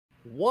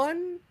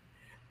1.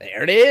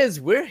 There it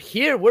is. We're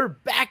here. We're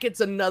back.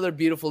 It's another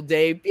beautiful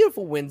day.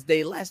 Beautiful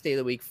Wednesday, last day of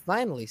the week.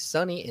 Finally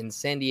sunny in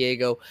San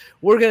Diego.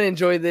 We're going to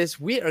enjoy this.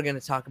 We are going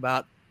to talk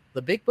about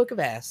the Big Book of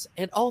Ass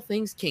and all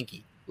things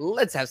kinky.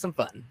 Let's have some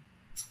fun.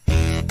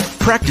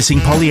 Practicing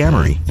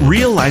Polyamory.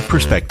 Real-life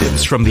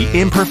perspectives from the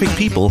imperfect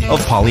people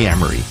of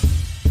polyamory.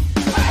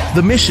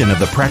 The mission of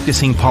the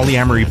Practicing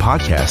Polyamory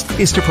podcast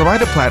is to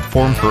provide a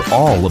platform for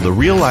all of the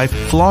real-life,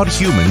 flawed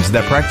humans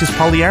that practice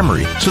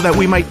polyamory so that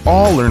we might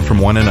all learn from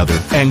one another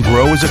and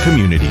grow as a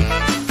community.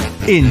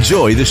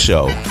 Enjoy the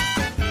show.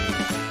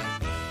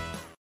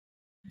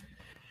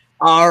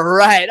 All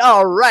right.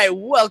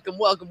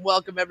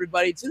 Welcome,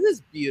 everybody, to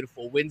this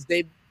beautiful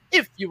Wednesday.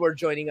 If you are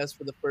joining us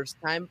for the first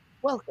time,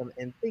 welcome,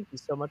 and thank you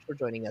so much for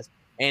joining us.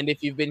 And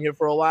if you've been here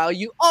for a while,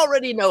 you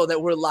already know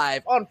that we're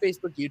live on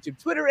Facebook, YouTube,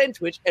 Twitter, and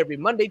Twitch every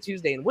Monday,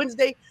 Tuesday, and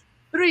Wednesday.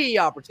 3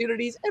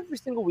 opportunities every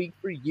single week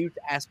for you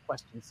to ask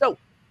questions. So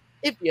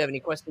if you have any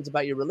questions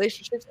about your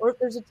relationships, or if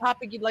there's a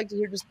topic you'd like to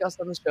hear discussed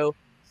on the show,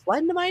 slide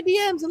into my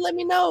DMs and let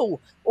me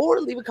know,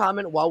 or leave a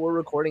comment while we're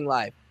recording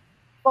live.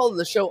 Follow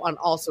the show on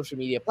all social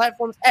media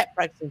platforms at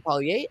Practicing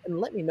Poly, and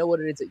let me know what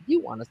it is that you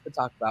want us to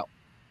talk about.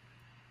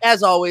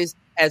 As always,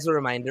 as a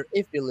reminder,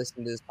 if you're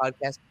listening to this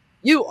podcast,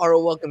 you are a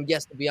welcome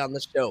guest to be on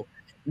the show.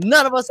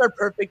 None of us are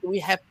perfect.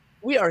 We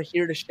are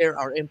here to share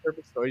our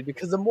imperfect stories,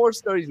 because the more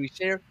stories we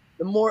share,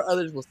 the more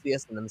others will see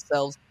us in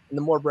themselves, and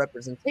the more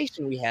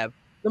representation we have,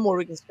 the more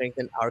we can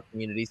strengthen our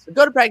community. So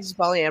go to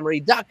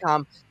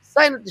practicingpolyamory.com,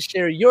 sign up to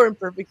share your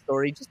imperfect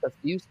story. Just a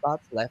few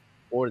spots left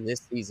for this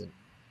season.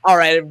 All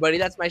right, everybody,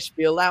 that's my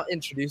spiel. Now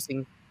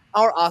introducing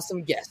our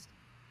awesome guest.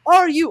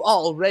 Are you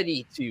all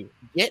ready to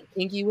get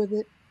kinky with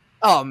it?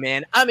 Oh,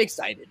 man, I'm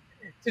excited.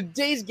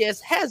 Today's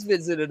guest has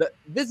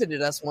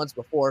visited us once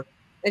before,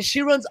 and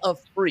she runs a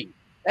free,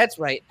 that's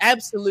right,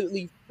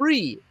 absolutely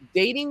free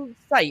dating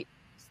site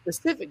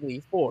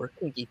specifically for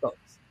kinky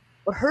folks.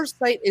 But her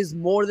site is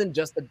more than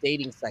just a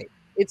dating site.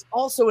 It's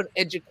also an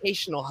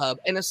educational hub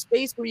and a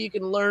space where you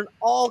can learn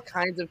all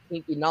kinds of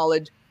kinky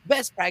knowledge,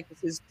 best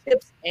practices,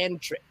 tips,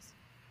 and tricks.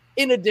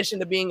 In addition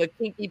to being a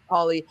kinky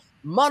poly,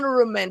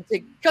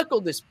 monoromantic,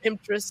 cuckoldist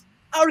pimptress,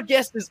 our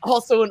guest is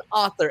also an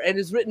author and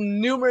has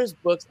written numerous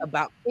books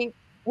about kink,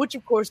 which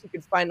of course you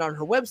can find on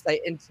her website.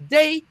 And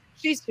today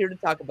she's here to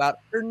talk about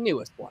her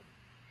newest one.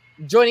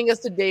 Joining us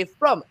today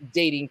from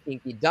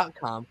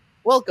datingkinky.com,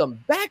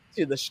 welcome back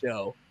to the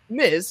show,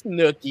 Miss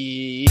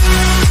Nookie.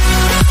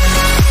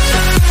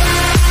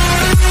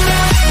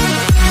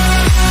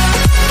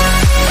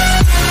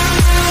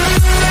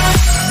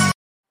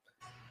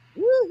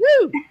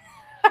 Woohoo!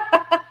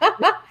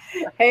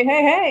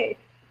 Hey.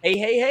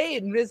 Hey,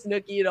 Miss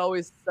Nookie, it's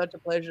always such a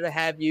pleasure to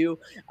have you.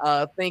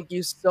 Thank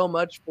you so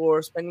much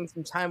for spending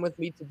some time with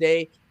me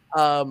today.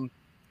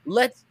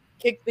 Let's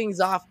kick things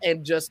off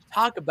and just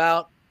talk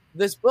about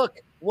this book.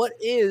 What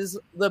is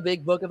the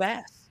Big Book of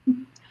Ass?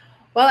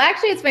 Well,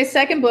 actually, it's my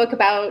second book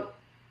about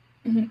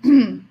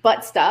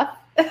butt stuff.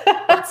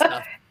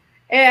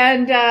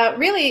 And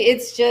really,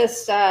 it's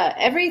just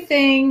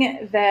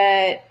everything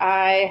that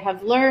I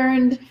have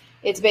learned.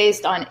 It's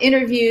based on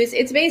interviews.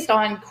 It's based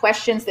on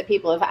questions that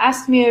people have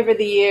asked me over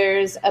the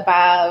years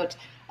about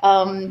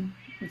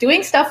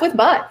doing stuff with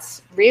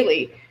butts,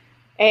 really.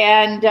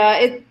 And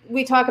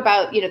we talk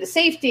about, the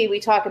safety. We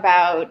talk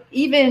about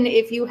even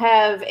if you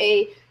have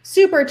a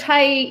super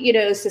tight,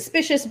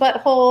 suspicious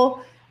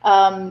butthole,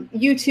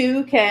 you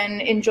too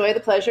can enjoy the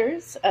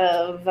pleasures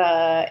of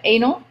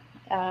anal.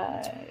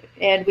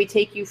 And we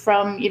take you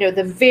from,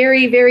 the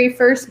very, very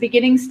first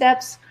beginning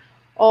steps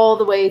all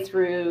the way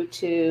through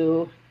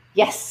to...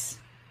 Yes,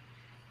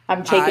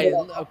 I'm taking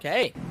it.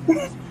 Okay.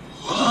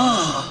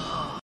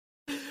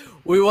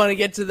 We want to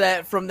get to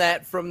that from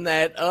that.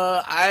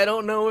 I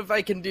don't know if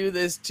I can do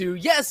this to.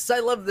 Yes, I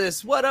love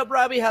this. What up,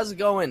 Robbie? How's it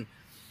going?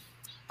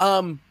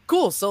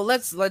 Cool. So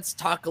let's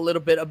talk a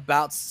little bit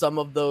about some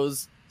of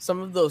those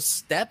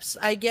steps,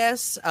 I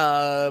guess.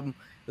 The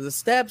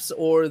steps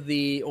or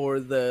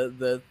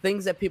the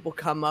things that people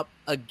come up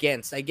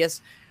against. I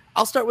guess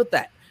I'll start with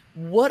that.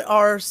 What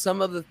are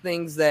some of the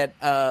things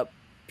that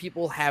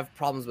people have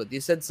problems with?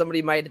 You said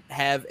somebody might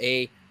have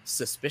a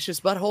suspicious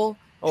butthole,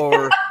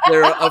 or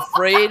they're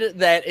afraid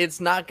that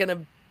it's not going to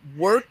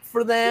work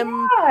for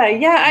them.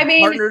 Yeah. I mean,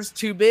 partner's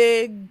too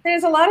big.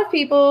 There's a lot of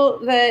people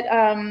that,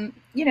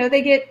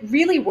 they get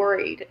really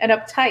worried and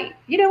uptight,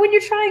 when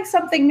you're trying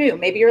something new.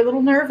 Maybe you're a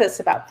little nervous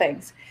about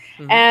things.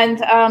 Mm-hmm.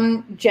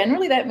 And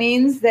generally that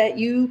means that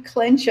you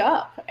clench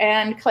up,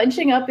 and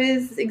clenching up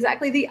is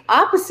exactly the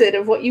opposite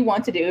of what you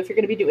want to do if you're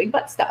going to be doing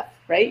butt stuff,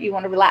 right? You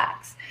want to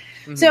relax.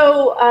 Mm-hmm.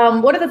 So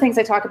one of the things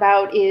I talk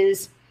about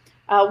is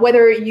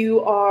whether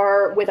you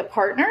are with a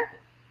partner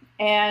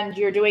and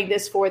you're doing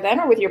this for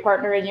them, or with your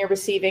partner and you're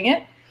receiving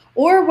it,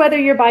 or whether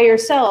you're by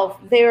yourself,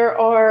 there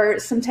are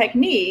some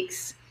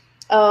techniques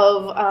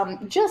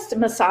of just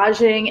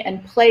massaging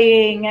and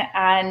playing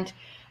and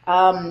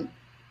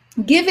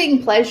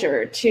giving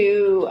pleasure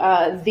to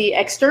the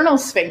external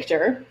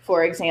sphincter,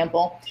 for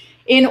example,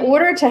 in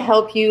order to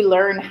help you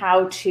learn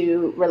how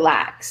to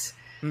relax.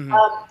 Mm-hmm.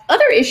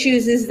 Other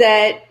issues is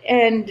that,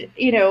 and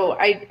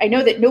I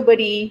know that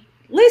nobody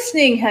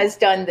listening has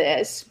done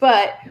this,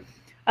 but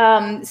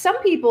some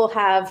people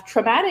have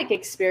traumatic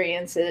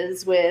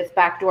experiences with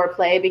backdoor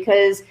play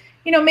because,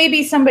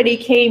 maybe somebody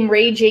came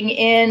raging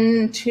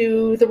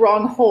into the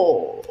wrong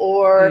hole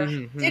or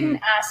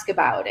didn't ask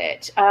about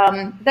it.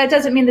 That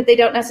doesn't mean that they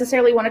don't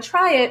necessarily want to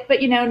try it,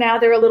 but, now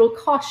they're a little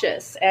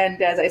cautious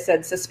and, as I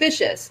said,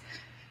 suspicious.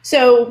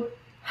 So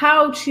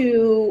how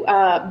to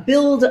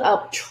build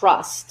up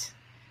trust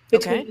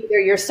between either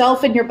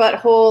yourself and your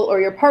butthole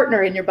or your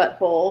partner in your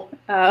butthole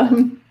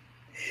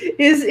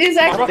is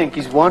actually... I think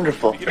he's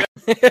wonderful.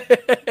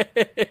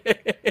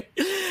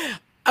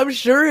 I'm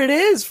sure it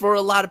is for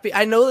a lot of people.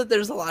 I know that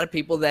there's a lot of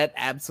people that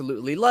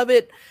absolutely love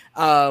it.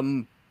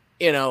 So,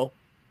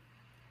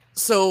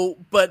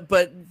 but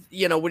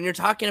when you're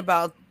talking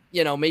about,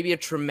 maybe a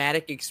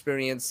traumatic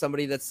experience,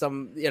 somebody that's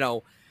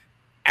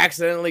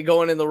accidentally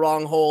going in the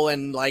wrong hole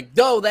and like,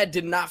 no, that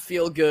did not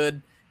feel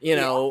good,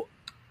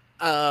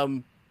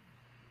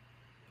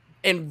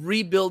 and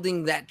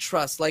rebuilding that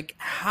trust. Like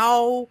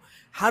how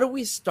do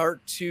we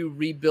start to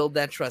rebuild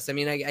that trust? I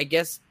mean, I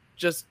guess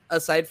just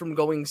aside from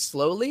going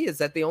slowly, is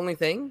that the only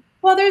thing?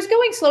 Well, there's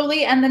going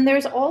slowly, and then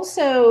there's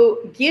also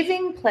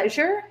giving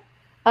pleasure.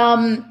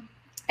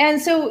 And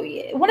so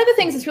one of the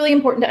things that's really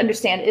important to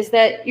understand is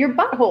that your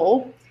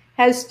butthole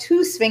has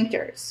two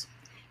sphincters.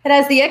 It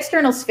has the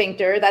external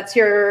sphincter, that's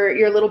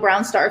your little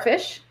brown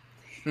starfish,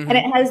 and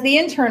it has the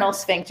internal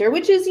sphincter,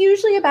 which is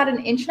usually about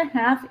 1.5 inches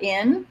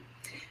in.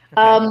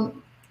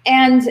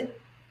 And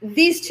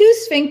these two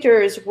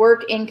sphincters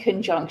work in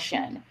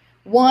conjunction.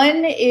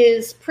 One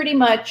is pretty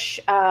much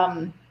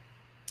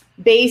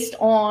based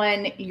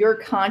on your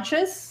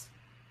conscious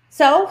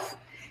self,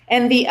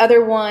 and the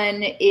other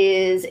one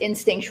is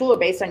instinctual or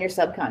based on your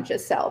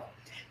subconscious self.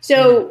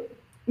 So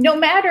no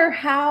matter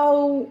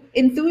how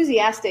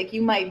enthusiastic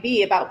you might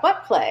be about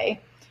butt play,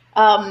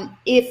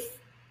 if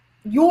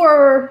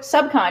your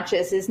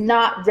subconscious is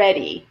not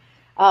ready,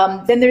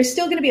 then there's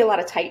still going to be a lot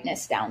of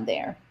tightness down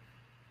there.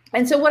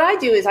 And so what I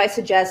do is I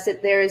suggest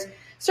that there's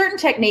certain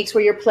techniques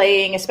where you're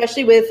playing,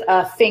 especially with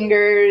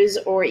fingers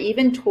or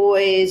even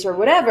toys or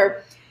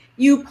whatever,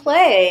 you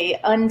play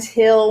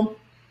until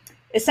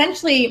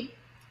essentially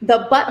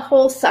the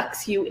butthole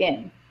sucks you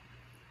in.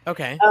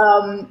 Okay.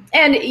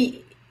 And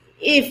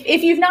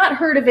if you've not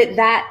heard of it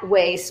that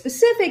way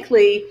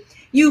specifically,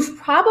 you've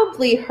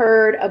probably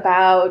heard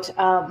about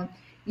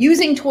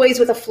using toys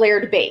with a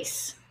flared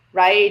base,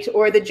 right?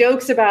 Or the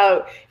jokes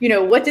about,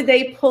 what did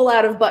they pull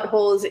out of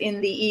buttholes in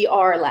the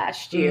ER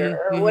last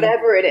year or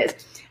whatever it is.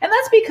 And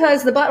that's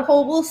because the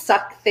butthole will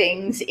suck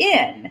things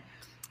in.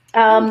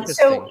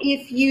 So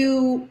if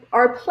you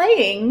are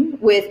playing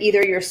with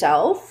either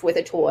yourself, with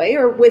a toy,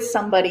 or with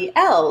somebody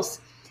else,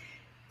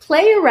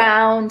 play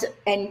around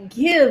and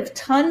give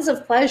tons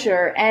of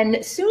pleasure.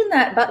 And soon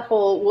that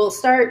butthole will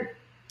start,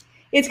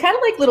 it's kind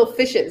of like little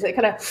fishes. They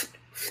kind of,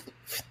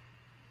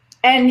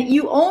 and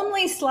you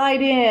only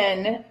slide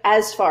in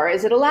as far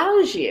as it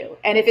allows you.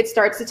 And if it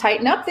starts to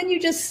tighten up, then you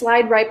just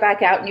slide right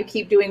back out and you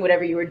keep doing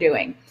whatever you were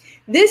doing.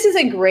 This is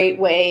a great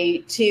way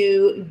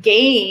to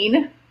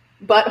gain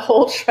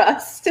butthole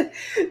trust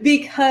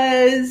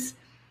because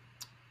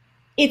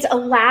it's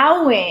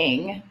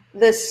allowing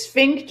the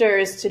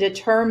sphincters to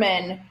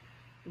determine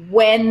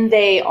when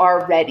they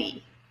are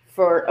ready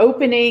for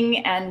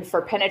opening and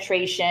for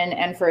penetration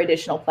and for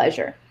additional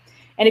pleasure.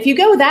 And if you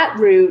go that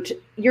route,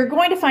 you're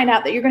going to find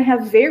out that you're going to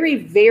have very,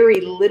 very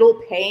little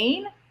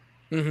pain.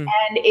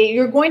 And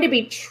you're going to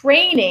be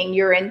training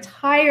your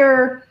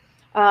entire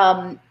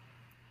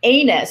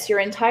anus, your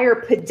entire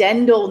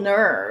pudendal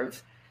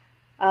nerve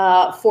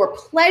for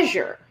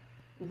pleasure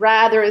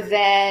rather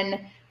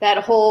than that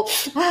whole,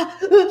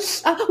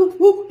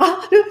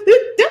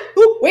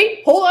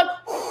 wait, hold on.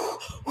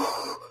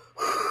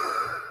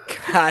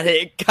 Got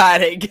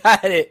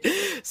it.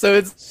 So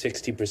it's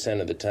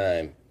 60% of the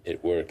time,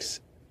 it works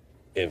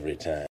every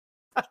time.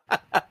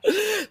 That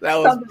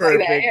was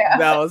perfect. Like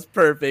that was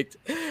perfect.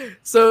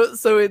 So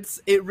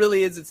it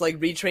really is. It's like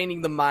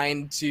retraining the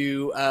mind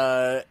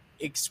to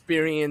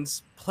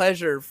experience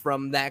pleasure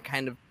from that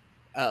kind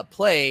of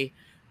play,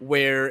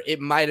 where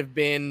it might have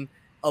been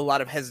a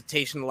lot of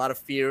hesitation, a lot of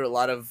fear, a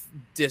lot of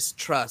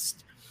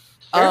distrust.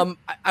 Sure.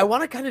 I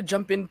want to kind of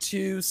jump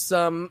into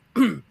some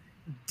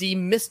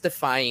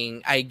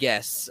demystifying, I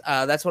guess.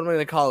 That's what I'm going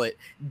to call it.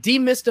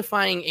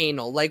 Demystifying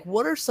anal. Like,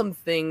 what are some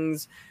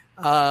things?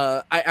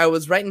 I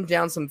was writing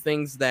down some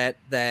things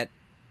that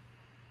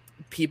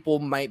people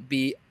might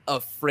be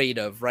afraid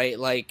of, right?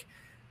 Like,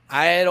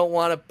 I don't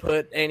want to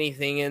put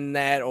anything in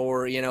that,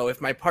 or,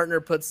 if my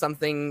partner puts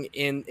something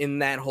in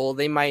that hole,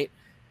 they might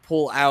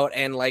pull out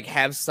and like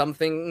have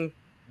something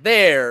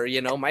there,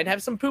 might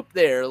have some poop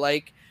there.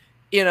 Like,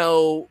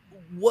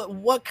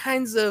 what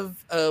kinds of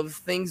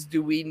things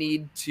do we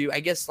need to, I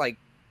guess, like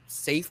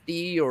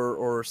safety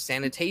or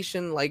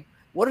sanitation? Like,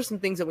 what are some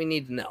things that we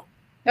need to know?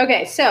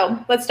 Okay,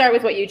 so let's start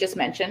with what you just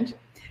mentioned.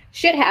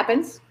 Shit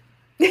happens.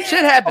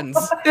 Shit happens.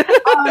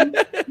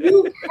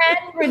 You can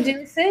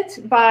reduce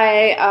it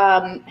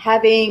by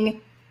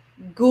having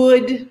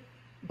good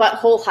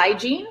butthole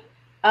hygiene.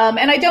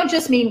 And I don't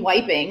just mean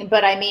wiping,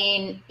 but I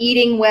mean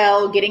eating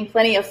well, getting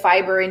plenty of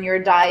fiber in your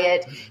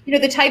diet,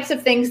 the types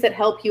of things that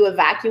help you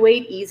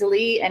evacuate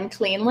easily and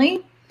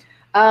cleanly.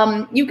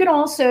 You can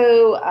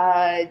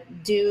also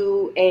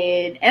do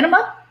an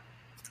enema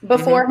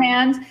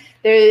beforehand.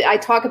 I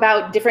talk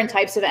about different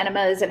types of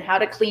enemas and how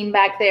to clean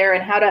back there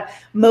and how to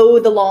mow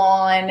the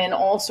lawn and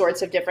all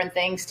sorts of different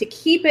things to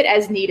keep it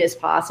as neat as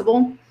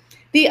possible.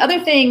 The other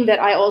thing that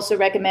I also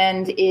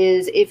recommend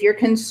is if you're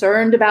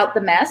concerned about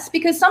the mess,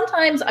 because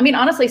sometimes,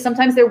 honestly,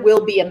 sometimes there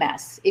will be a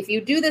mess. If you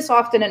do this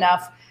often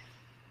enough,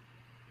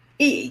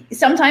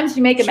 sometimes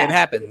you make a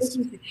mess.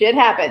 Shit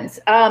happens.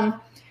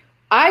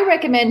 I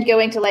recommend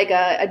going to like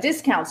a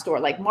discount store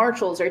like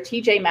Marshall's or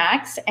TJ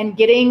Maxx and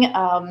getting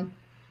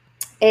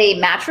a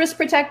mattress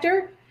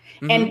protector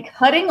and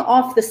cutting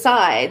off the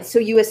sides. So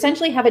you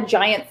essentially have a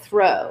giant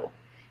throw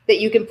that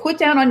you can put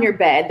down on your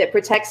bed that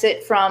protects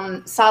it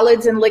from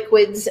solids and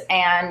liquids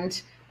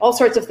and all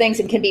sorts of things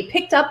and can be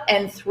picked up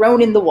and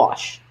thrown in the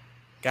wash.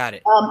 Got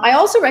it. I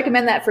also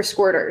recommend that for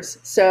squirters.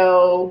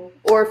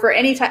 Or for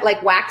any type,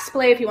 like wax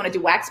play, if you want to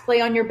do wax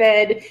play on your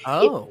bed.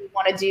 Oh. If you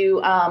want to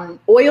do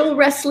oil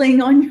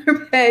wrestling on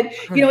your bed.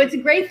 It's a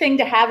great thing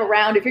to have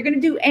around if you're going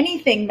to do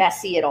anything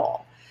messy at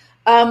all.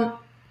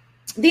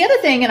 The other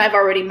thing, and I've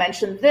already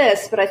mentioned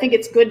this, but I think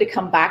it's good to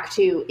come back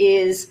to,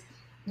 is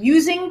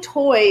using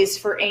toys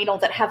for anal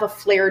that have a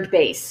flared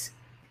base.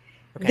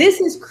 Okay.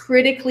 This is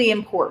critically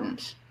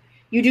important.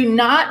 You do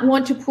not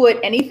want to put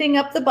anything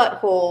up the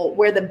butthole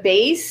where the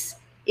base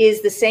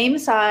is the same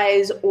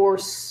size or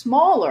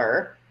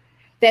smaller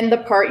than the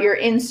part you're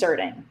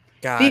inserting.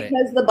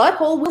 Because the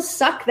butthole will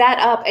suck that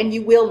up and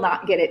you will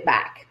not get it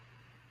back.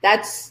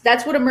 That's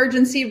what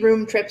emergency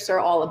room trips are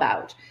all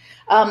about.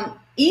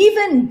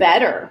 Even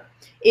better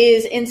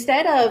is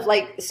instead of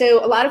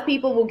so a lot of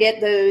people will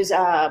get those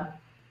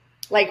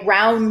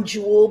round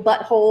jewel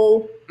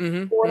butthole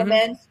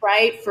ornaments,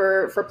 right?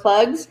 For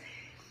plugs.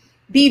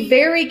 Be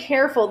very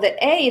careful that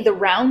the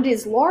round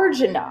is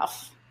large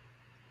enough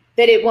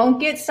that it won't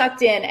get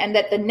sucked in and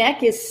that the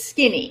neck is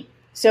skinny.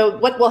 So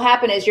what will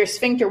happen is your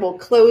sphincter will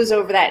close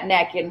over that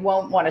neck and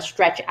won't want to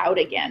stretch out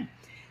again.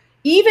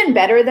 Even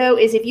better though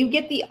is if you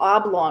get the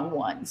oblong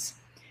ones.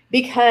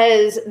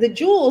 Because the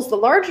jewels, the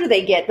larger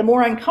they get, the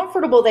more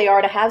uncomfortable they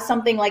are to have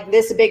something like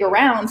this big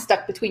around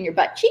stuck between your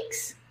butt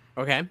cheeks.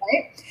 Okay.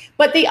 Right?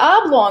 But the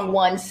oblong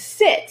ones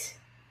sit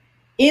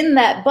in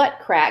that butt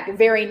crack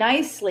very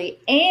nicely,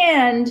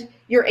 and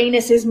your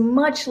anus is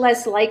much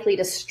less likely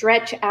to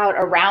stretch out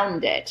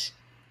around it,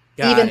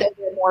 though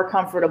they're more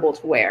comfortable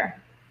to wear.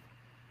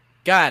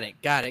 Got it.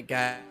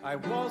 I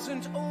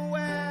wasn't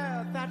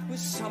aware that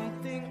was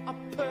something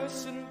a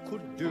person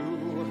could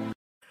do.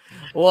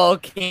 Well,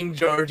 King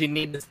George, you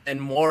need to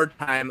spend more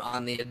time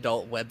on the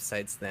adult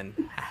websites then.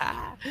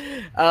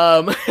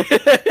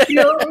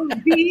 You'll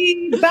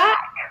be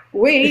back.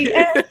 Wait.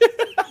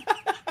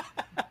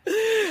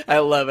 I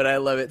love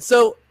it.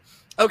 So,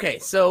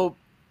 okay,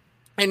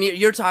 and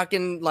you're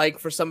talking like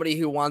for somebody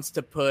who wants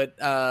to put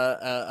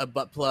a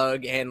butt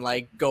plug and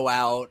like go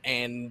out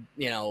and,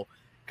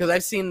 because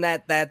I've seen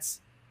that's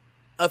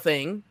a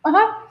thing.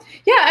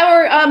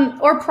 Yeah,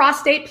 or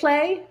prostate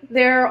play.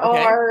 There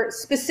are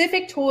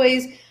specific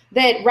toys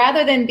that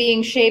rather than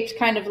being shaped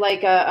kind of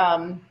like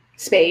a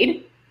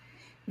spade,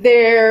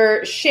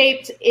 they're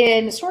shaped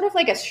in sort of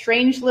like a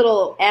strange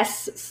little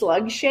S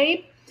slug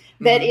shape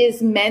that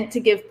is meant to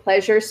give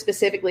pleasure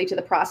specifically to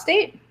the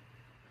prostate.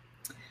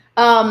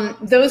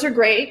 Those are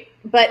great.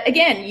 But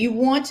again, you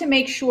want to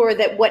make sure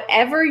that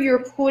whatever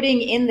you're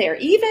putting in there,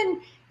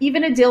 even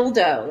a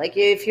dildo, like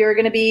if you're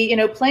going to be,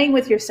 playing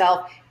with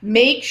yourself,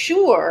 make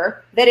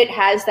sure that it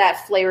has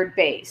that flared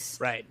base.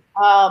 Right.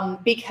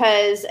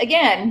 Because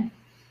again,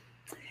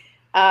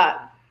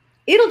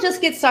 it'll just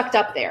get sucked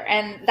up there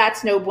and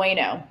that's no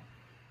bueno.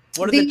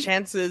 What are the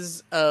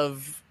chances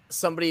of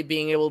somebody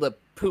being able to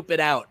poop it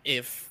out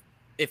if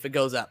it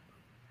goes up?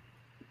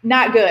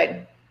 Not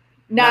good.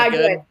 Not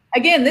good.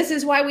 Again, this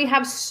is why we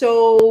have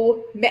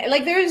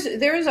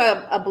there's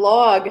a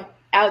blog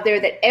out there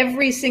that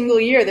every single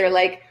year they're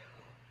like,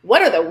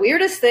 what are the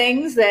weirdest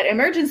things that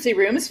emergency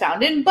rooms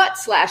found in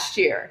butts last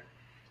year?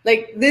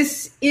 Like,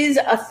 this is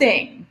a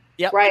thing,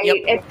 right?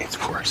 Yep.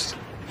 It's worse.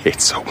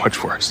 It's so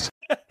much worse.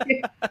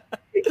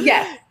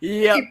 Yes.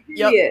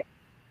 Yep.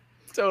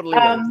 Totally.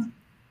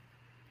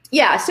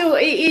 Yeah. So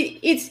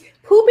it's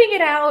pooping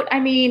it out. I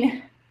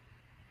mean,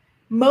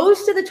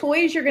 most of the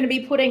toys you're going to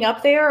be putting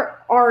up there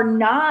are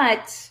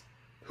not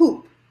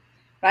poop,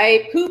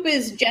 right? Poop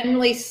is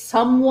generally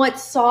somewhat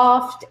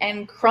soft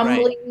and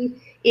crumbly. Right.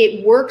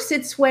 It works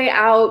its way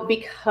out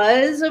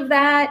because of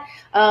that.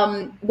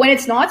 When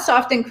it's not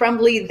soft and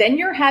crumbly, then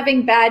you're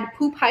having bad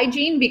poop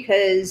hygiene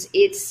because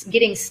it's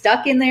getting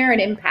stuck in there and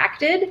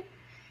impacted.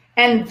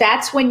 And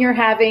that's when you're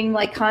having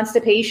like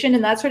constipation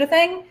and that sort of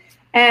thing.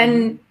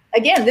 And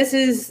again, this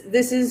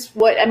is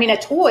what, I mean, a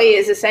toy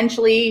is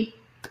essentially,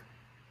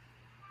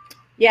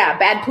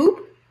 bad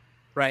poop.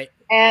 Right.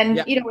 And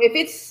Yep.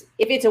 if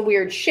it's a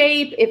weird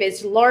shape, if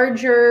it's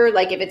larger,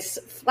 like if it's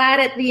flat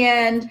at the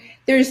end,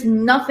 there's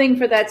nothing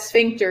for that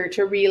sphincter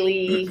to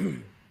really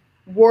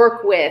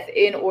work with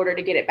in order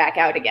to get it back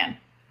out again.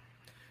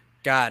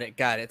 Got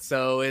it.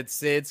 So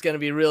it's going to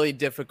be really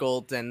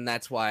difficult, and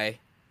that's why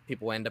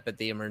people end up at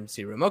the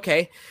emergency room.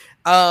 Okay.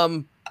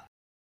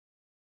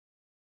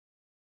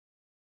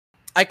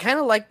 I kind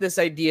of like this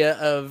idea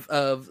of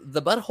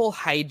the butthole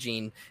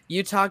hygiene.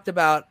 You talked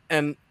about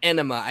an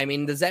enema. I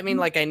mean, does that mean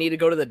like I need to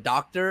go to the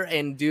doctor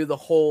and do the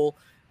whole,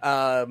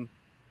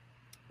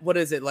 what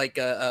is it, like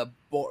a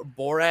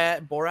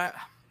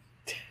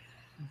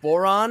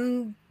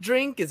boron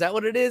drink? Is that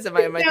what it is? Am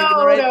I thinking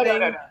the right thing?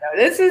 No.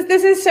 This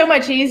is so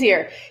much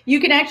easier. You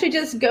can actually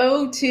just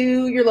go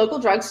to your local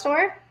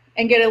drugstore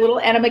and get a little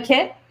enema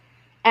kit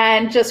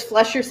and just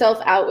flush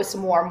yourself out with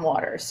some warm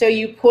water. So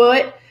you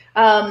put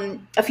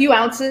a few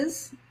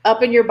ounces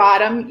up in your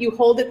bottom, you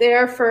hold it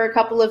there for a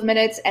couple of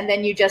minutes, and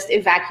then you just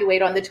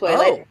evacuate on the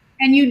toilet. Oh.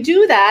 And you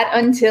do that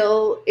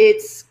until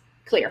it's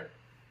clear.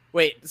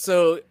 Wait,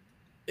 so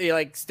you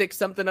like stick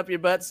something up your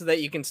butt so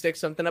that you can stick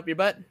something up your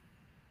butt?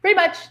 Pretty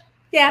much.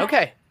 Yeah.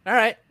 Okay. All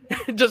right.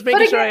 Just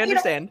making sure I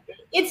understand.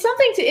 It's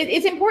something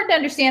it's important to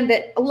understand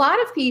that a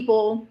lot of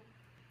people,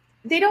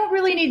 they don't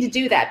really need to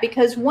do that,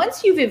 because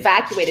once you've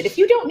evacuated, if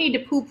you don't need to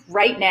poop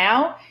right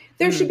now,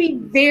 there should be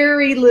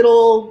very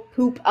little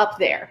poop up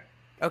there.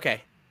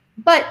 Okay.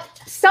 But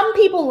some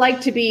people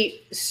like to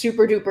be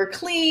super duper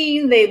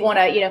clean. They want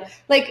to,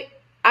 like,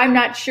 I'm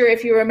not sure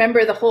if you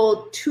remember the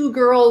whole 2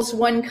 girls,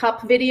 1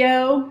 cup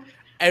video.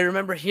 I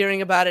remember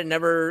hearing about it,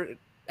 never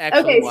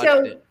actually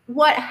watched it.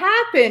 What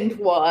happened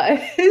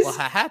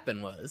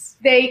was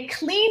they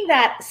cleaned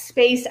that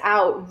space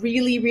out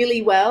really,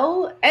 really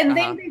well, and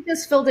then they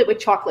just filled it with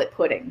chocolate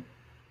pudding.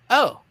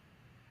 Oh.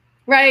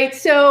 Right.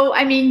 So,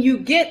 I mean, you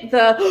get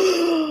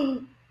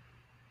the,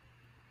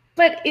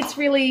 but it's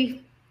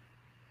really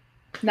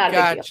not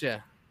a big deal.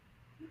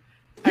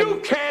 You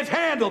can't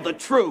handle the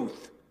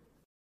truth.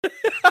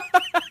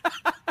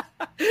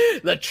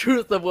 The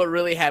truth of what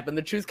really happened.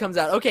 The truth comes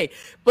out. Okay.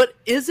 But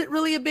is it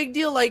really a big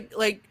deal? Like,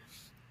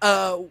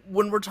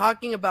 when we're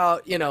talking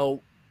about,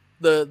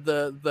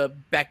 the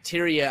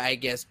bacteria, I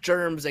guess,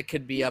 germs that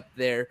could be up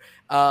there.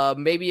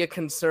 Maybe a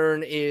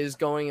concern is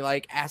going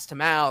like ass to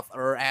mouth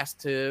or ass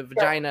to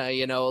vagina,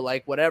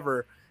 like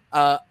whatever.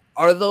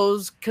 Are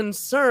those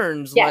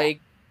concerns like,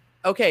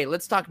 okay,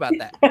 let's talk about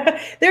that.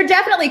 They're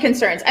definitely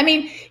concerns. I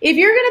mean, if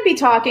you're going to be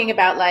talking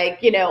about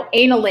like,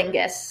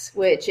 analingus,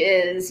 which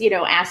is,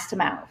 ass to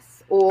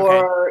mouth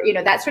or,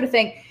 that sort of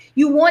thing,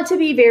 you want to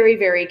be very,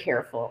 very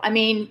careful. I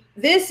mean,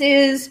 this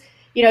is,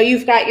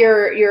 you've got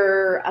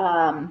your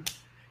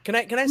Can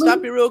I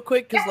stop you real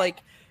quick? Because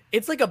like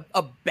it's like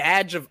a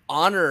badge of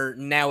honor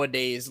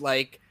nowadays.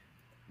 Like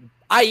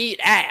I eat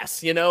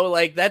ass,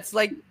 like that's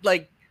like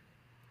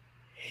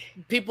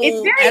people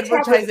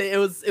advertise it. It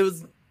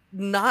was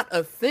not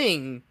a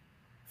thing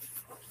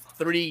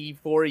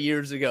 3-4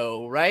 years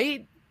ago,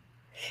 right?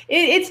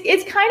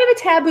 It's kind of a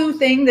taboo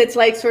thing that's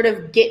like sort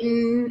of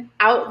getting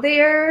out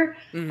there.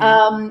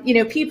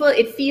 Mm-hmm. People,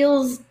 it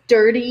feels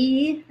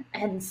dirty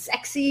and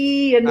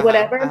sexy and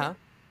whatever.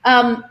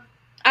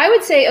 I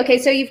would say, okay,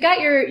 so you've got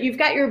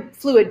your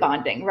fluid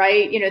bonding,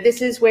 right?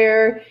 This is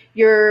where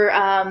you're,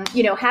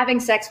 having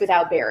sex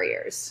without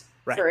barriers,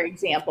 right, for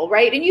example,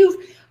 right? And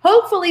you've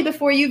hopefully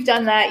before you've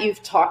done that,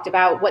 you've talked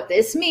about what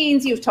this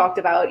means. You've talked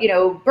about,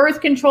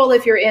 birth control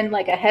if you're in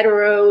like a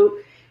hetero,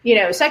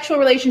 sexual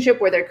relationship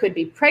where there could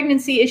be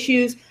pregnancy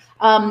issues.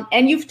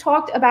 And you've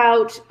talked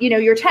about,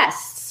 your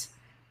tests,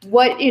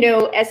 what,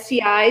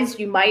 STIs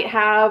you might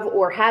have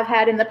or have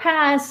had in the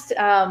past,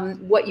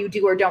 what you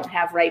do or don't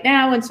have right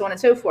now, and so on and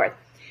so forth.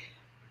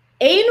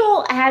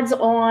 Anal adds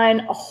on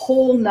a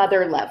whole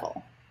nother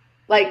level,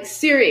 like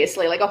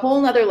seriously, like a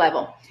whole nother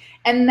level.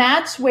 And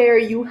that's where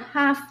you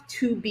have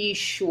to be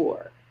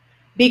sure,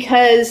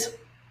 because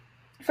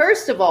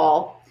first of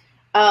all,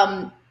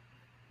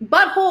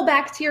 butthole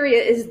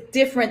bacteria is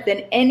different than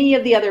any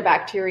of the other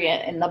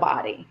bacteria in the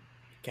body,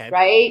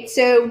 right?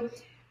 So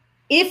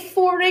if,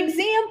 for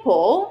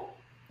example,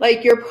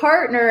 like your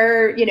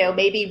partner,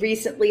 maybe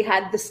recently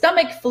had the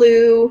stomach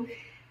flu,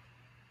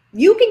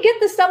 you can get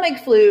the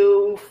stomach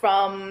flu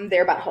from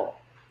their butthole.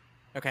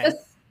 Okay.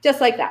 Just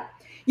like that.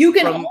 You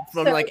can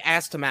from like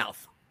ass to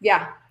mouth.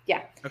 Yeah.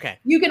 Okay.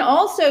 You can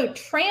also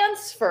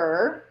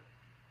transfer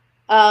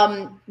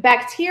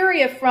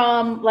bacteria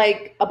from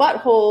like a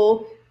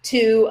butthole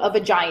to a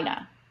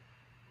vagina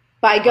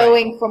by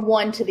going from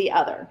one to the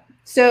other.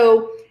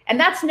 So, and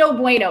that's no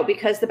bueno,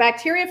 because the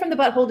bacteria from the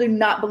butthole do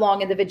not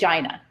belong in the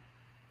vagina.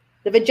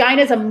 The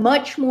vagina is a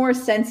much more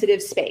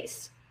sensitive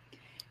space.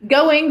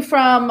 Going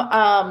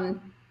from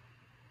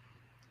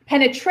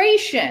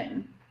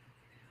penetration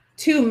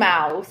to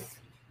mouth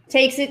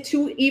takes it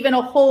to even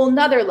a whole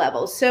nother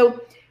level.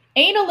 So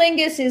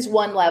analingus is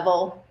one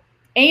level.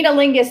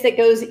 Analingus that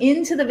goes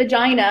into the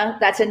vagina,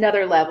 that's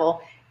another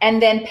level.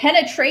 And then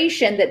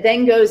penetration that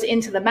then goes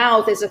into the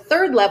mouth is a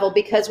third level,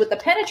 because with the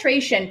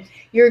penetration,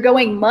 you're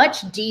going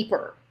much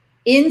deeper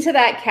into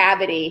that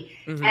cavity.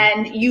 Mm-hmm.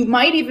 And you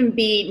might even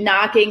be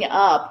knocking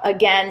up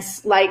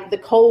against like the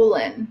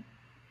colon.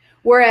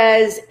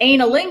 Whereas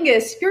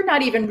analingus, you're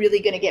not even really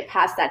going to get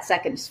past that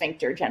second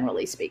sphincter,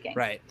 generally speaking.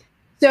 Right.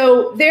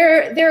 So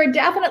there are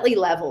definitely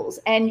levels,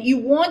 and you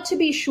want to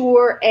be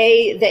sure,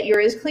 A, that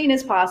you're as clean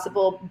as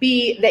possible,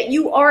 B, that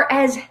you are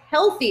as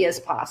healthy as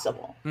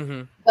possible.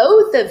 Mm-hmm.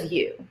 Both of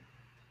you.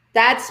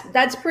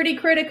 That's pretty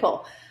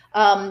critical.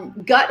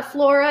 Gut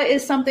flora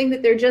is something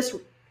that they're just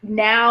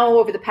now,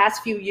 over the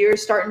past few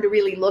years, starting to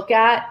really look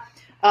at.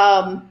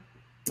 And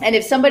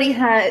if somebody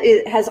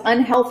has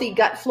unhealthy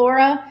gut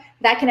flora,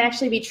 that can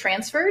actually be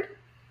transferred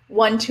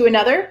one to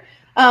another.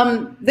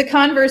 The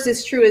converse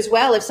is true as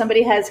well. If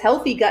somebody has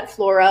healthy gut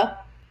flora,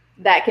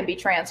 that can be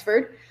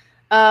transferred.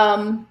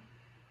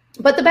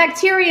 But the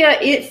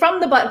bacteria from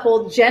the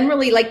butthole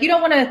generally, like, you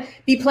don't want to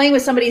be playing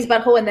with somebody's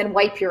butthole and then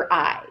wipe your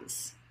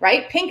eyes,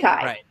 right? Pink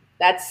eye.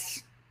 Right.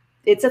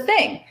 It's a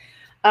thing.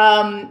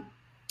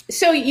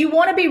 So you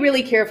want to be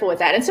really careful with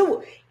that. And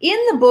so in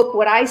the book,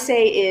 what I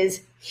say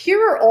is,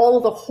 here are all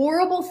the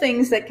horrible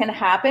things that can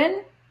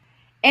happen.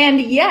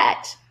 And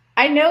yet,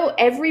 I know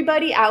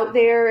everybody out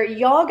there,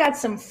 y'all got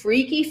some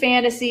freaky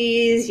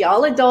fantasies,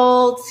 y'all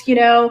adults,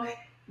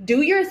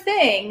 do your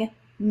thing,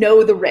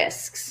 know the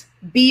risks,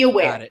 be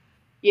aware. Got it.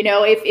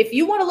 If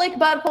you want to lick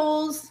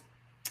buttholes,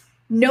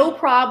 no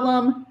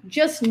problem.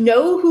 Just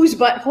know whose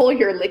butthole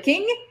you're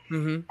licking,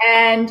 mm-hmm.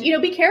 and,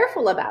 be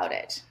careful about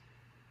it.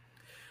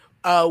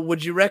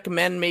 Would you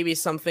recommend maybe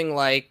something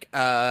like,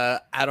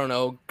 gargling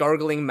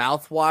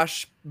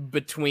mouthwash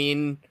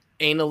between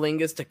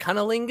analingus to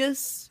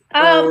cunnilingus?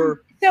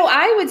 So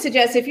I would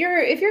suggest if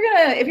you're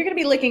gonna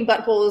be licking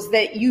buttholes,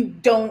 that you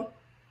don't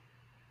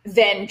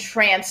then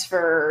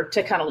transfer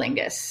to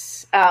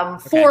cunnilingus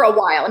for a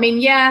while. I mean,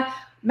 yeah,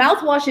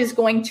 mouthwash is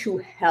going to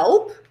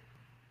help,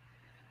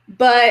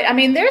 but I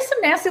mean, there's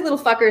some nasty little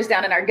fuckers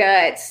down in our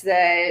guts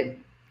that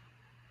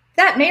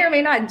may or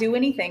may not do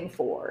anything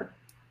for,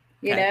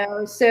 you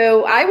know.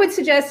 So I would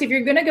suggest, if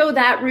you're gonna go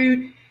that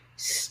route,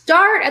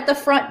 start at the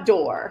front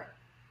door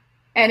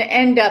and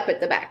end up at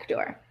the back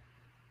door.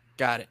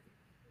 Got it.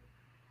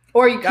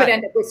 Or you could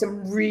end up with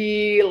some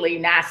really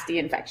nasty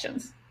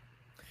infections.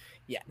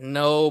 Yeah,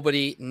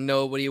 nobody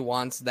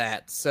wants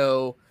that.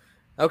 So,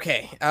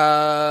 okay.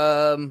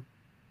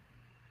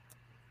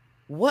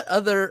 What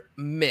other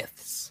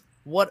myths?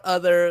 What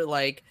other,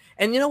 like,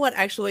 and you know what?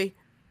 Actually,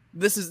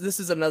 this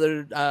is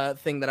another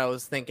thing that I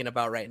was thinking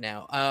about right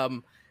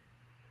now.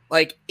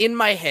 Like, in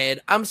my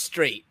head, I'm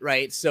straight,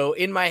 right? So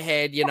in my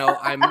head,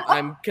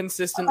 I'm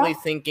consistently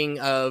thinking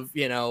of,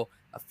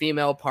 a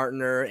female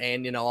partner,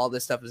 and, all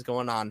this stuff is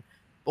going on.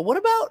 But what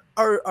about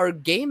our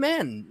gay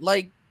men?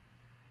 Like,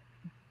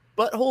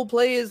 butthole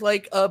play is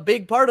like a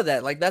big part of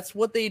that. Like, that's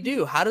what they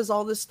do. How does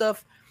all this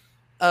stuff,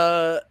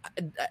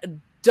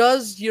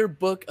 does your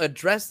book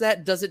address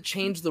that? Does it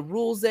change the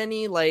rules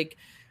any? Like,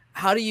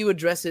 how do you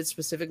address it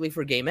specifically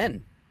for gay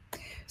men?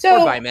 Or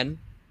bi men?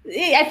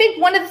 I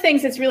think one of the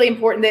things that's really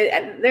important,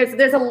 that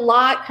there's a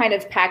lot kind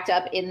of packed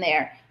up in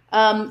there.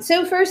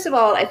 So first of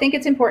all, I think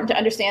it's important to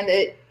understand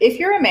that if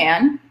you're a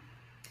man,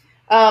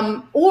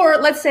 or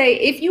let's say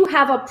if you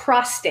have a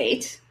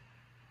prostate,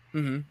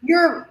 mm-hmm.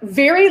 you're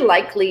very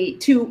likely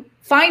to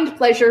find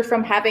pleasure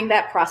from having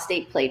that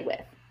prostate played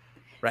with.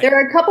 Right. There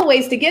are a couple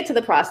ways to get to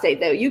the prostate,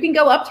 though. You can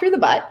go up through the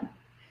butt.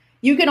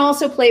 You can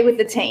also play with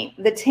the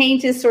taint. The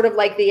taint is sort of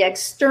like the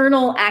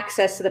external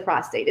access to the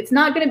prostate. It's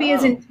not going to be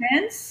as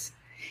intense.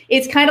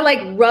 It's kind of like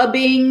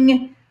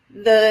rubbing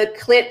the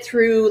clit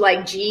through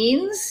like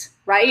jeans,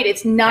 right?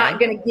 It's not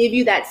going to give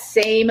you that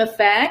same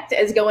effect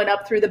as going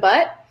up through the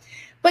butt.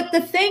 But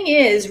the thing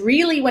is,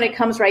 really, when it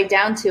comes right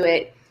down to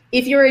it,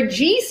 if you're a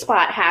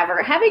G-spot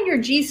haver, having your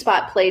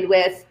G-spot played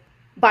with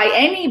by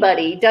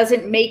anybody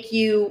doesn't make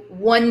you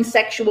one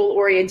sexual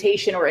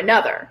orientation or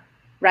another,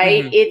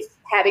 right? Mm-hmm. It's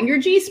having your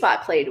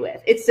G-spot played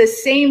with. It's the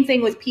same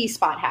thing with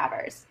P-spot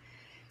havers.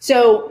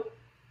 So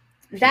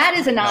that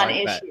is a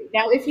non-issue.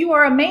 Now, if you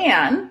are a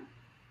man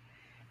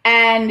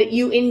and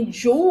you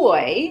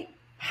enjoy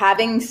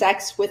having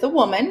sex with a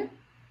woman,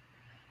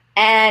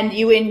 and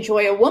you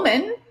enjoy a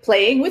woman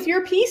playing with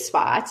your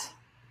P-spot,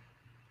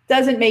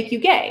 doesn't make you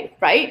gay,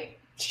 right?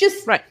 It's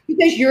just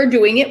because you're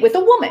doing it with a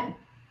woman,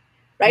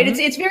 right? Mm-hmm.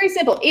 It's very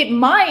simple.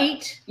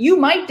 You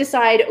might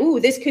decide, ooh,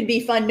 this could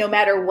be fun no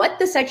matter what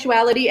the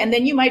sexuality, and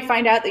then you might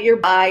find out that you're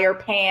bi or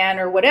pan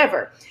or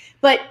whatever.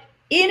 But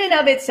in and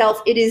of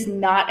itself, it is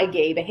not a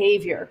gay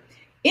behavior.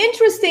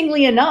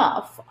 Interestingly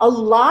enough, a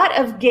lot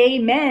of gay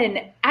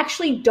men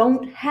actually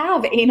don't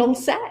have anal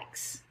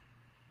sex.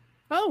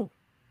 Oh.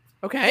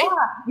 Okay.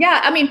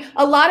 Yeah. I mean,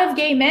 a lot of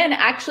gay men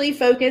actually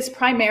focus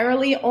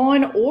primarily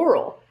on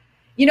oral.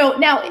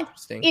 Now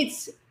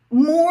it's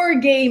more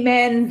gay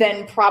men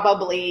than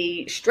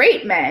probably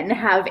straight men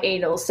have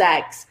anal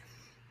sex,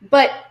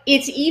 but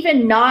it's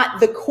even not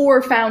the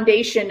core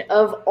foundation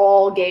of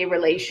all gay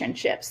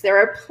relationships. There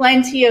are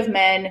plenty of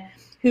men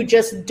who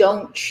just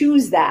don't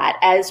choose that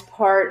as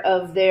part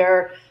of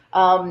their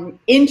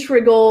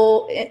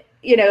integral,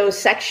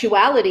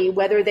 sexuality,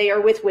 whether they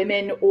are with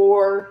women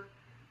or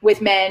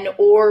with men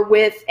or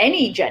with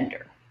any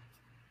gender.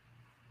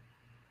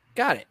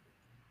 Got it.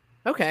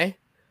 Okay.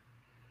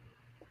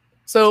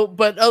 So,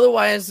 but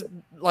otherwise,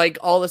 like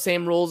all the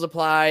same rules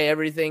apply,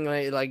 everything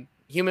like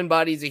human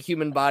body is a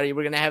human body.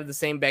 We're going to have the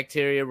same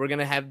bacteria. We're going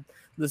to have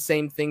the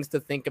same things to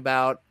think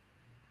about,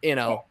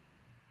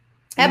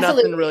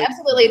 Absolutely. really...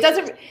 Absolutely. It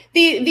doesn't,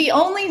 the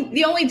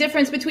only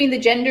difference between the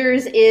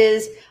genders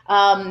is,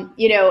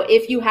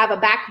 if you have a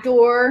back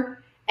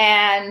door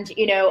and,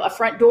 a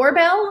front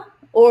doorbell,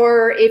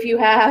 or if you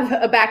have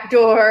a back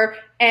door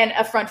and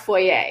a front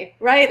foyer,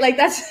 right? Like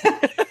that's,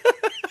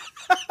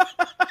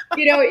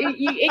 you're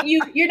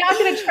not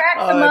going to track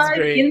the mud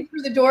in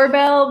through the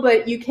doorbell,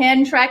 but you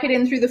can track it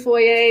in through the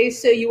foyer.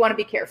 So you want to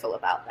be careful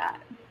about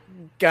that.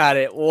 Got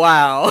it.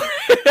 Wow.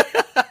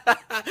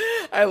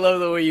 I love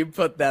the way you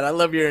put that. I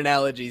love your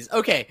analogies.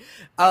 Okay.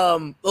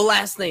 The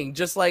last thing,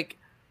 just like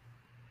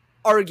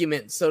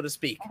arguments, so to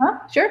speak.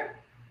 Sure.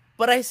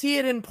 But I see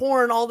it in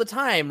porn all the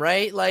time,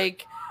 right?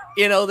 Like,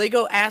 they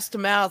go ass to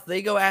mouth,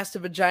 they go ass to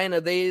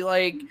vagina, they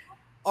like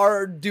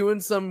are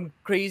doing some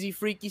crazy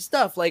freaky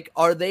stuff. Like,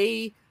 are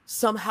they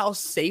somehow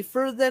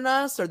safer than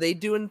us? Are they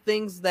doing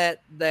things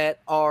that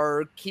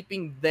are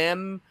keeping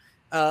them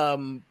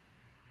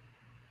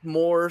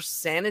more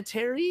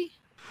sanitary?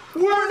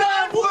 We're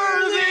not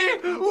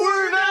worthy!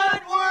 We're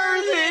not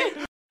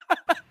worthy!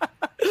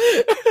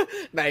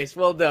 Nice.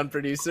 Well done,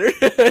 producer.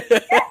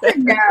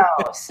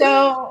 No.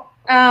 So,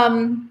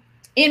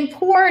 in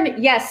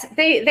porn, yes,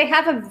 they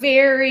have a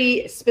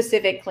very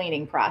specific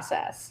cleaning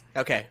process.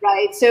 Okay.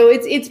 Right. So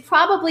it's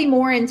probably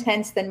more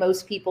intense than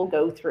most people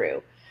go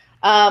through.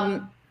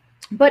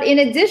 But in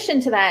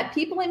addition to that,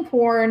 people in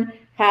porn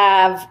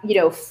have,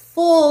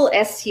 full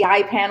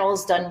STI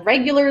panels done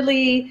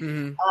regularly.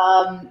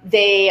 Mm-hmm.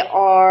 They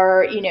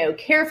are,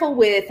 careful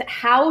with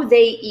how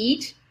they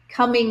eat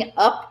coming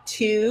up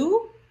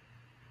to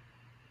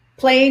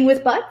playing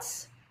with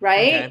butts,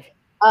 right?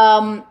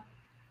 Okay.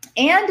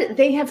 And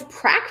they have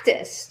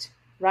practiced,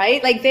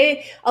 right? Like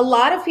a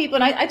lot of people,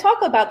 and I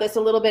talk about this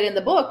a little bit in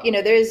the book,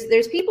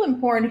 there's people in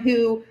porn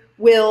who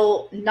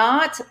will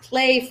not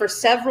play for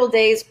several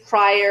days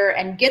prior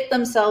and get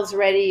themselves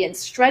ready and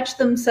stretch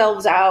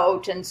themselves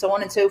out and so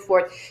on and so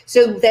forth,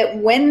 so that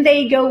when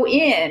they go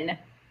in,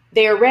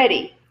 they're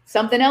ready.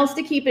 Something else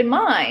to keep in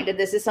mind, and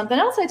this is something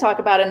else I talk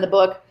about in the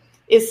book,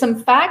 is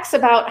some facts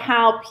about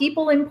how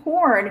people in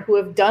porn who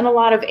have done a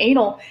lot of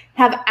anal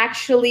have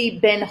actually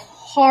been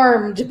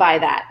harmed by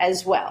that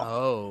as well.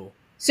 Oh.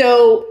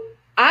 So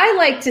I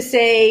like to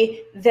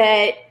say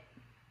that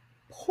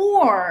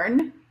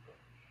porn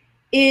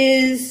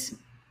is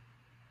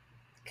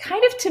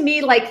kind of, to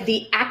me, like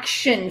the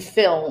action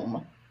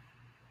film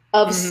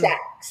of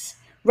sex,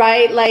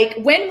 right? Like,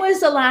 when was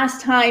the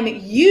last time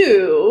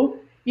you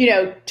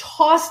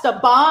tossed a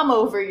bomb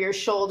over your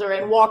shoulder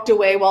and walked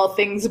away while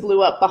things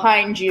blew up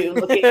behind you,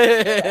 looking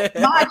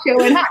macho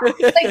and hot?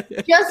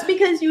 Like, just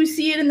because you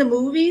see it in the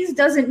movies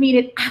doesn't mean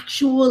it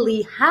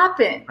actually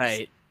happens.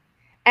 Right.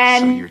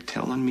 And so you're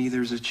telling me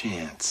there's a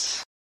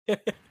chance?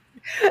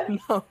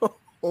 No.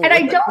 And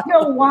I don't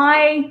know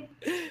why,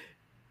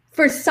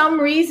 for some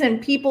reason,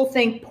 people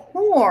think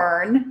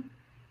porn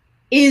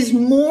is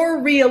more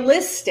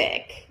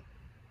realistic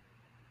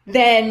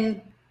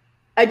than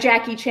a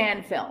Jackie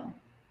Chan film,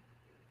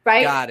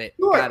 right? Got it.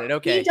 Sure, Got it.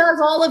 Okay. He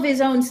does all of his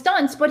own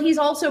stunts, but he's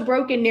also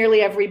broken nearly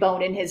every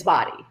bone in his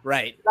body.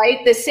 Right. Right?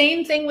 The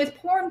same thing with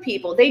porn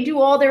people. They do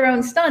all their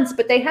own stunts,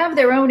 but they have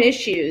their own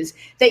issues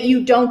that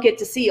you don't get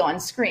to see on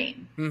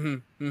screen.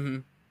 Mm-hmm. Mm-hmm.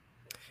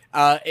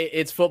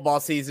 It's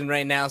football season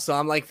right now, so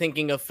I'm like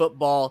thinking of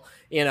football,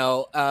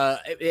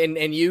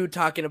 and you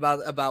talking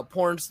about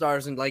porn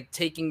stars and like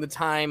taking the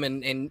time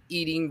and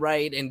eating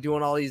right and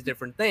doing all these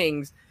different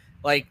things.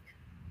 Like,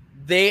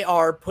 they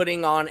are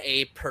putting on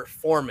a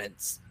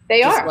performance.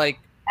 They Just are. Like,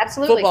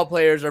 absolutely, football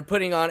players are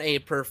putting on a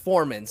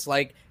performance.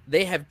 Like,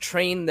 they have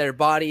trained their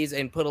bodies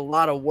and put a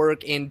lot of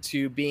work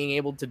into being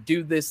able to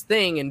do this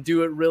thing and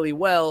do it really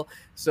well,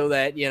 so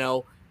that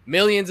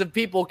millions of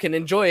people can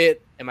enjoy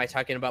it. Am I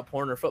talking about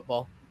porn or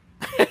football?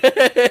 Doesn't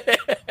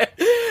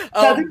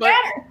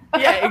matter.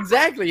 Yeah,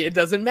 exactly. It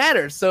doesn't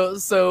matter.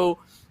 So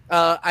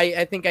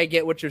I think I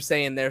get what you're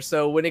saying there.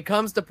 So when it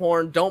comes to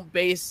porn, don't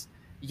base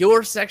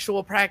your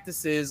sexual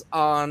practices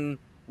on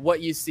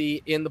what you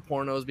see in the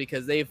pornos,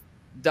 because they've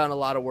done a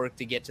lot of work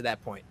to get to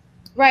that point.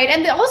 Right.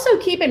 And also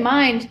keep in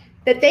mind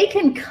that they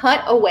can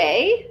cut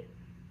away,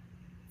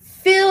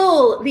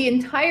 fill the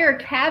entire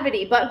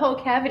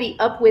butthole cavity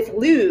up with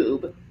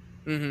lube.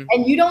 Mm-hmm.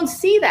 And you don't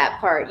see that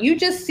part. You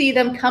just see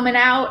them coming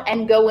out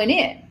and going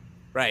in.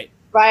 Right.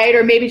 Right.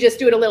 Or maybe just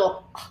do it a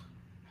little,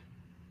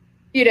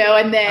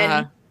 and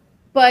then,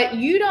 but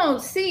you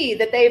don't see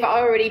that they've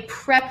already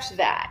prepped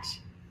that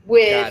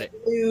with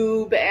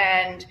lube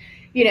and,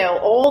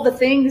 all the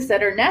things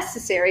that are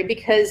necessary,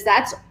 because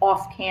that's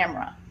off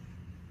camera.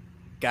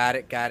 Got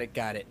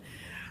it.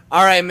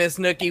 All right, Miss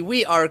Nookie,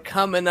 we are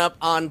coming up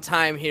on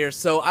time here,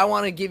 so I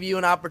want to give you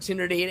an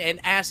opportunity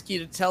and ask you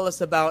to tell us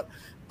about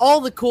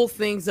all the cool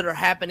things that are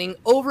happening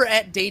over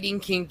at Dating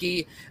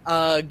Kinky.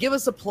 Give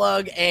us a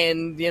plug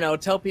and,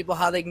 tell people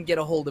how they can get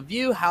a hold of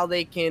you, how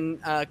they can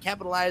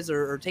capitalize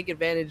or take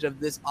advantage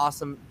of this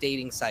awesome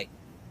dating site.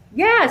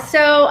 Yeah,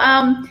 so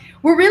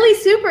we're really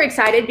super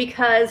excited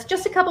because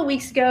just a couple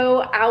weeks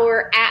ago,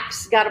 our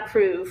apps got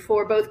approved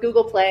for both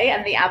Google Play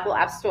and the Apple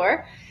App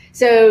Store.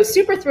 So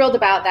super thrilled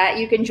about that.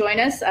 You can join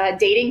us,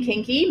 Dating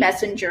Kinky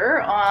Messenger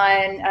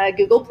on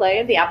Google Play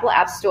and the Apple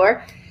App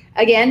Store.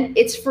 Again,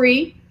 it's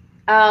free.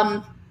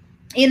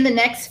 In the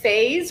next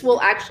phase,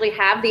 we'll actually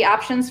have the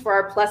options for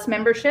our Plus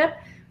membership.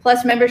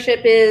 Plus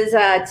membership is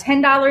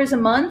 $10 a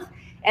month,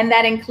 and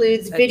that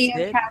includes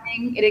video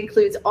chatting, it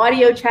includes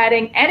audio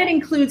chatting, and it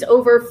includes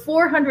over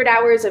 400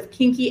 hours of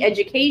kinky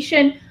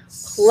education,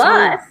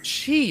 plus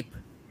cheap,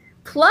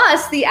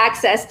 plus the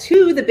access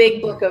to the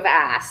Big Book of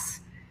Ass.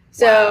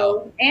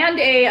 So, and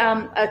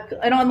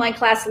an online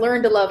class,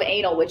 Learn to Love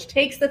Anal, which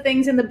takes the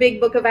things in the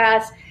Big Book of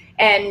Ass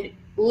and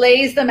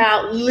lays them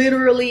out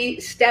literally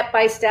step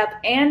by step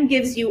and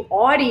gives you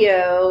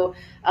audio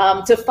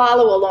to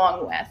follow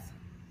along with.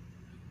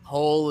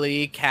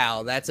 Holy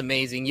cow, that's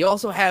amazing. You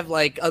also have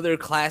like other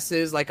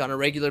classes like on a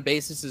regular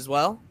basis as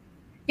well?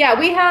 Yeah,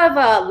 we have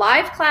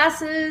live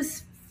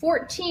classes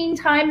 14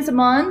 times a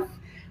month.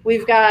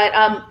 We've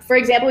got, for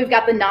example, we've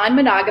got the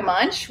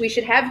Non-Monogamunch. We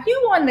should have you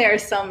on there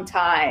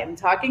sometime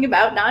talking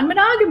about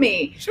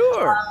non-monogamy.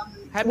 Sure.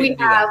 We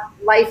have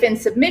Life in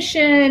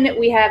Submission.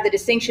 We have the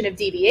Distinction of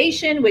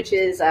Deviation, which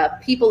is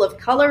people of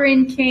color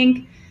in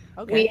kink.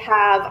 Okay. We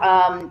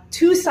have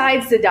Two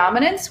Sides to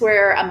Dominance,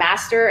 where a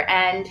master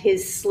and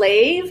his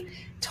slave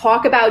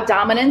talk about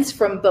dominance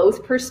from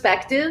both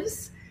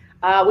perspectives.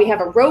 We have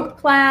a rope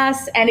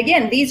class. And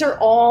again, these are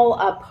all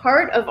a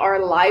part of our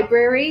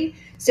library.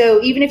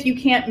 So even if you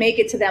can't make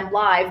it to them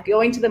live,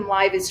 going to them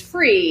live is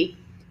free,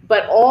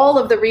 but all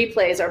of the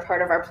replays are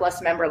part of our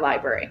Plus member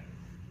library.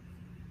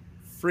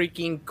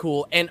 Freaking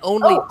cool. And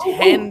only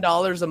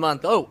 $10 a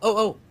month.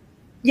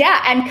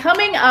 Yeah, and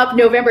coming up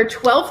November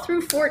 12th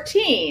through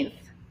 14th,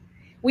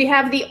 we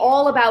have the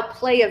All About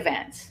Play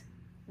event,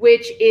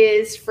 which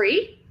is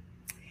free.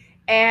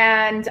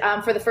 And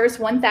for the first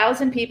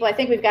 1,000 people, I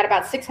think we've got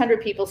about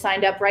 600 people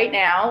signed up right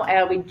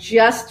now. We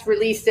just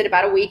released it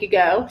about a week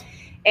ago.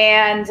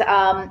 And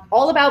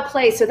All About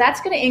Play. So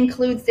that's going to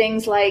include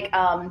things like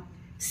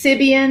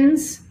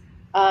Sibians,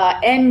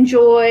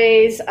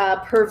 Enjoys,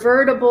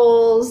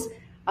 Pervertibles.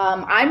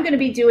 I'm going to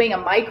be doing a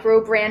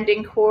micro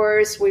branding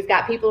course. We've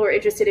got people who are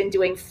interested in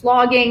doing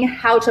flogging,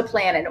 how to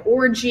plan an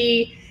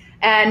orgy,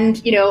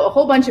 and a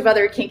whole bunch of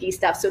other kinky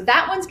stuff. So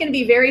that one's going to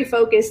be very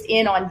focused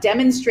in on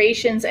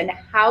demonstrations and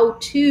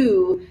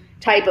how-to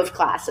type of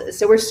classes.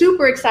 So we're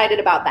super excited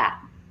about that.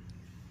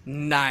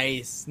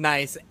 Nice.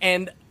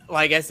 And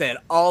like I said,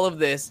 all of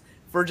this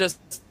for just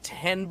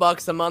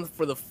 $10 a month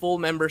for the full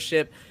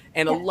membership.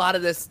 And a lot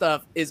of this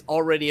stuff is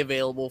already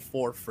available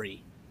for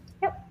free.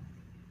 Yep.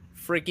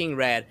 Freaking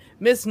rad.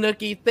 Miss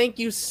Nookie, thank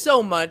you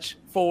so much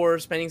for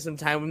spending some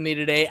time with me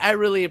today. I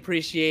really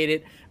appreciate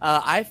it.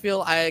 I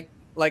feel I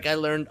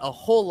learned a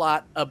whole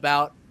lot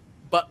about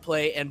butt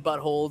play and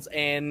buttholes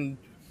and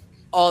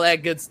all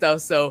that good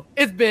stuff. So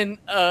it's been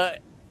a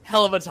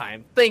hell of a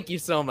time. Thank you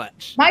so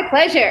much. My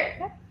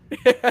pleasure.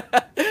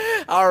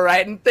 All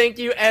right, and thank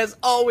you as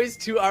always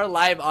to our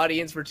live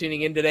audience for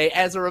tuning in today.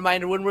 As a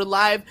reminder, when we're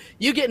live,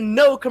 you get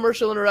no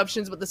commercial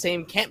interruptions, but the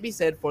same can't be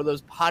said for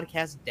those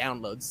podcast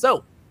downloads.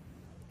 So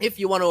if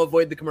you want to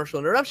avoid the commercial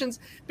interruptions,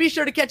 be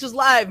sure to catch us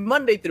live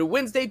Monday through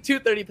Wednesday,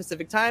 2:30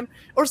 Pacific time,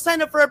 or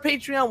sign up for our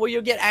Patreon where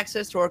you'll get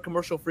access to our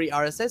commercial-free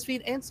RSS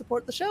feed and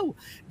support the show.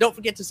 Don't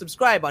forget to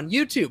subscribe on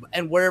YouTube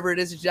and wherever it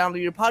is that you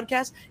download your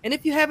podcast. And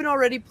if you haven't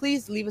already,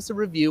 please leave us a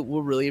review.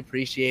 We'll really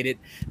appreciate it.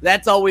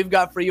 That's all we've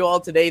got for you all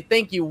today.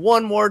 Thank you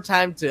one more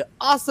time to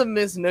awesome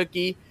Miss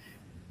Nookie.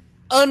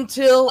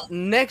 Until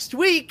next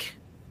week,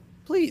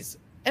 please,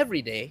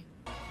 every day,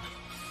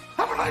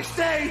 Have a nice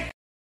day!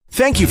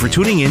 Thank you for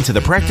tuning in to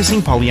the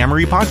Practicing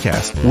Polyamory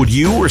podcast. Would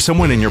you or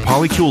someone in your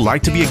polycule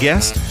like to be a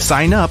guest?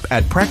 Sign up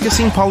at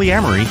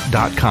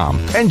practicingpolyamory.com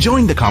and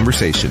join the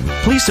conversation.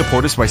 Please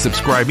support us by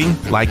subscribing,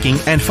 liking,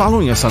 and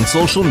following us on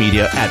social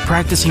media at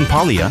Practicing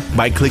Polya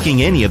by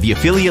clicking any of the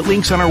affiliate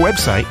links on our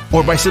website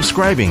or by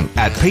subscribing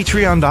at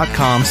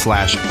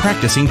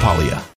patreon.com/practicingpolya.